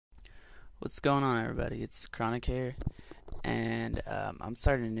What's going on, everybody? It's Chronic here, and I'm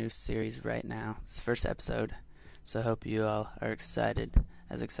starting a new series right now. It's the first episode, so I hope you all are excited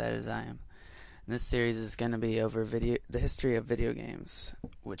as I am. And this series is going to be over the history of video games,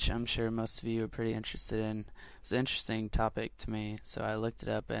 which I'm sure most of you are pretty interested in. It's an interesting topic to me, so I looked it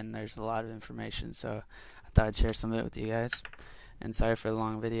up, and there's a lot of information, so I thought I'd share some of it with you guys. And sorry for the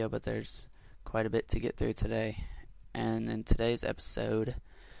long video, but there's quite a bit to get through today. And in today's episode,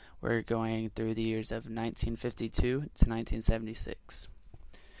 we're going through the years of 1952 to 1976.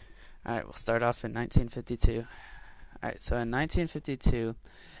 Alright, we'll start off in 1952. Alright, so in 1952,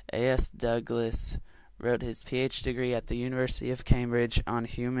 A.S. Douglas wrote his PhD degree at the University of Cambridge on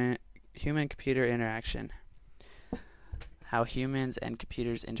human-computer interaction. How humans and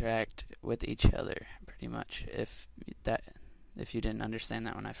computers interact with each other, pretty much, if you didn't understand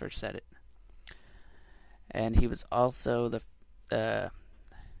that when I first said it. And he was also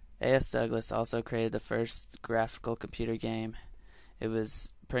A.S. Douglas also created the first graphical computer game. It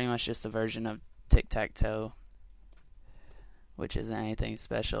was pretty much just a version of tic-tac-toe, which isn't anything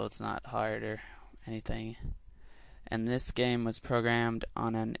special. It's not hard or anything. And this game was programmed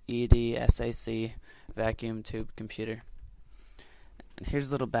on an EDSAC vacuum tube computer. And here's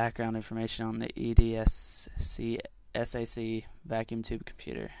a little background information on the EDSAC vacuum tube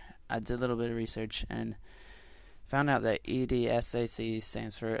computer. I did a little bit of research and found out that EDSAC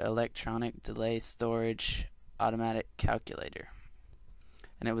stands for Electronic Delay Storage Automatic Calculator.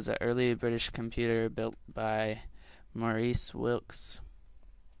 And it was an early British computer built by Maurice Wilks.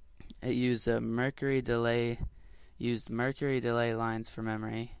 It used mercury delay lines for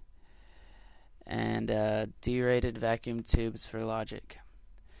memory and derated vacuum tubes for logic.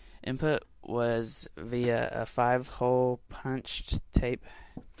 Input was via a 5-hole punched tape,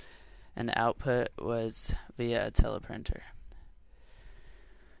 and the output was via a teleprinter.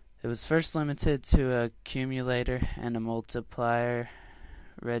 It was first limited to a accumulator and a multiplier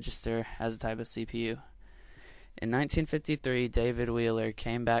register as a type of CPU. In 1953, David Wheeler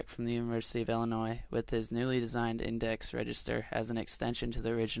came back from the University of Illinois with his newly designed index register as an extension to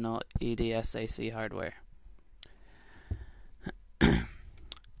the original EDSAC hardware.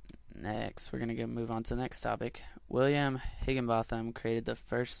 Next, we're going to move on to the next topic. William Higginbotham created the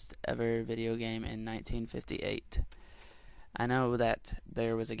first ever video game in 1958. I know that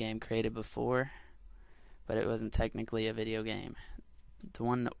there was a game created before, but it wasn't technically a video game. The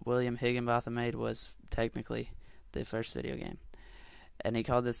one that William Higginbotham made was technically the first video game. And he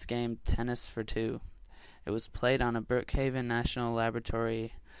called this game Tennis for Two. It was played on a Brookhaven National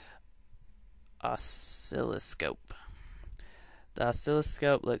Laboratory oscilloscope. The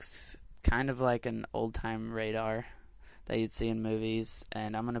oscilloscope looks kind of like an old-time radar that you'd see in movies,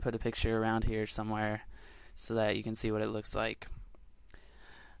 and I'm going to put a picture around here somewhere so that you can see what it looks like.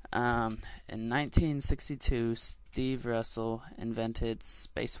 In 1962, Steve Russell invented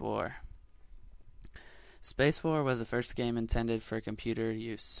Space War. Space War was the first game intended for computer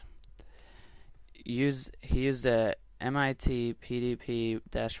use. He used a MIT PDP-1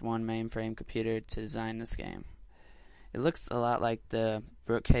 mainframe computer to design this game. It looks a lot like the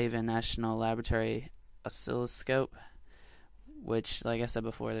Brookhaven National Laboratory oscilloscope, which, like I said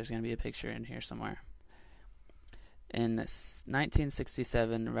before, there's going to be a picture in here somewhere. In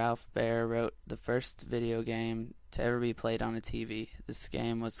 1967, Ralph Baer wrote the first video game to ever be played on a TV. This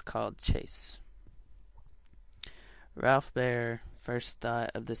game was called Chase. Ralph Baer first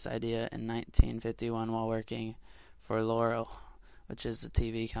thought of this idea in 1951 while working for Laurel, which is a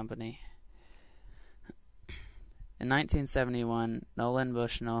TV company. In 1971, Nolan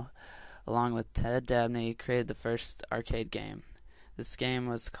Bushnell, along with Ted Dabney, created the first arcade game. This game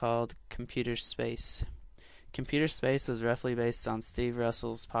was called Computer Space. Computer Space was roughly based on Steve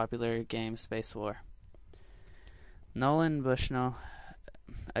Russell's popular game Space War. Nolan Bushnell,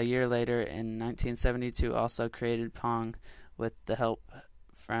 a year later in 1972, also created Pong with the help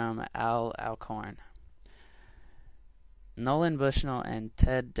from Al Alcorn. Nolan Bushnell and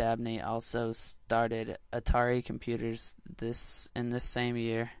Ted Dabney also started Atari Computers in this same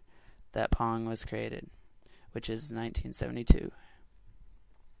year that Pong was created, which is 1972.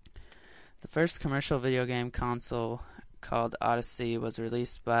 The first commercial video game console, called Odyssey, was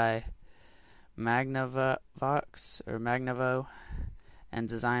released by Magnavox and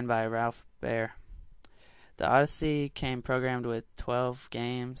designed by Ralph Baer. The Odyssey came programmed with 12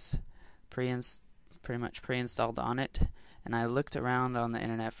 games pretty much pre-installed on it, and I looked around on the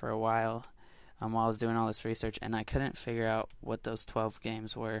internet for a while while I was doing all this research, and I couldn't figure out what those 12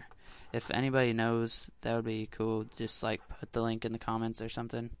 games were. If anybody knows, that would be cool. Just put the link in the comments or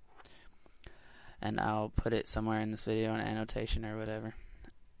something, and I'll put it somewhere in this video, an annotation or whatever.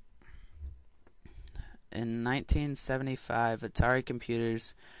 In 1975, Atari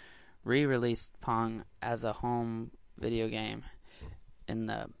Computers re-released Pong as a home video game,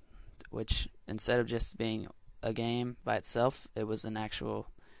 which instead of just being a game by itself, it was an actual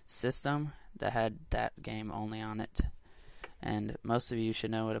system that had that game only on it. And most of you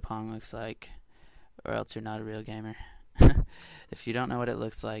should know what a Pong looks like, or else you're not a real gamer. If you don't know what it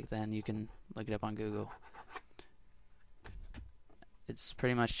looks like, then you can look it up on Google. It's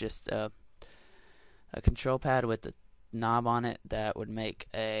pretty much just a control pad with a knob on it that would make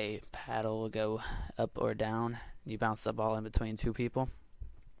a paddle go up or down. You bounce the ball in between two people.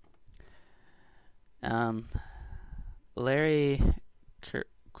 Larry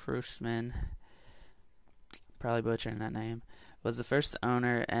Krusman, probably butchering that name, was the first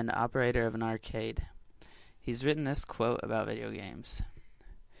owner and operator of an arcade. He's written this quote about video games.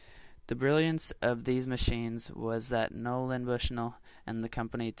 The brilliance of these machines was that Nolan Bushnell and the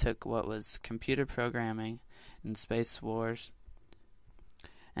company took what was computer programming in Space Wars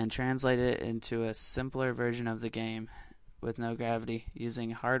and translated it into a simpler version of the game with no gravity,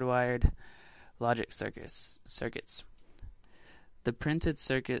 using hardwired logic circuits. The printed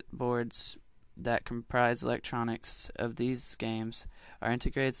circuit boards that comprise electronics of these games are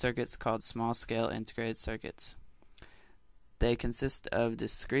integrated circuits called small-scale integrated circuits. They consist of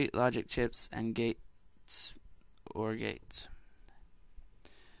discrete logic chips and gates.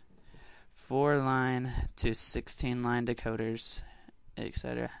 4-line to 16-line decoders,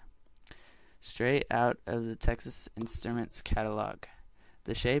 etc. Straight out of the Texas Instruments catalog.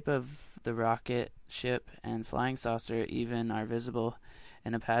 The shape of the rocket, ship, and flying saucer even are visible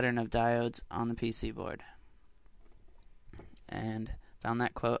in a pattern of diodes on the PC board. And found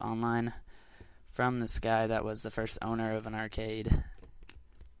that quote online from this guy that was the first owner of an arcade.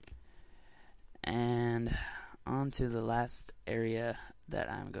 And on to the last area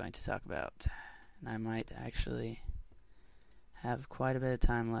that I'm going to talk about. And I might actually have quite a bit of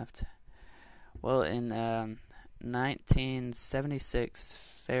time left. Well, in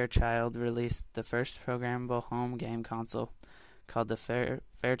 1976, Fairchild released the first programmable home game console called the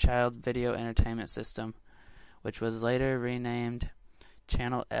Fairchild Video Entertainment System, which was later renamed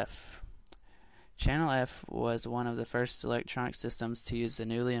Channel F. Channel F was one of the first electronic systems to use the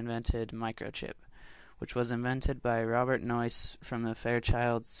newly invented microchip, which was invented by Robert Noyce from the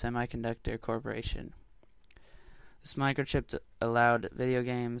Fairchild Semiconductor Corporation. This microchip allowed video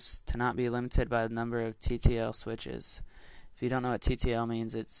games to not be limited by the number of TTL switches. If you don't know what TTL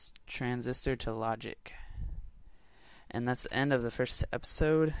means, it's transistor to logic. And that's the end of the first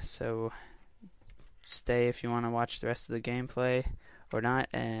episode, so stay if you want to watch the rest of the gameplay or not,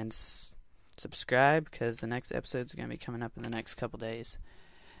 and subscribe because the next episode is going to be coming up in the next couple days.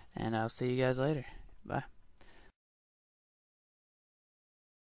 And I'll see you guys later. Bye.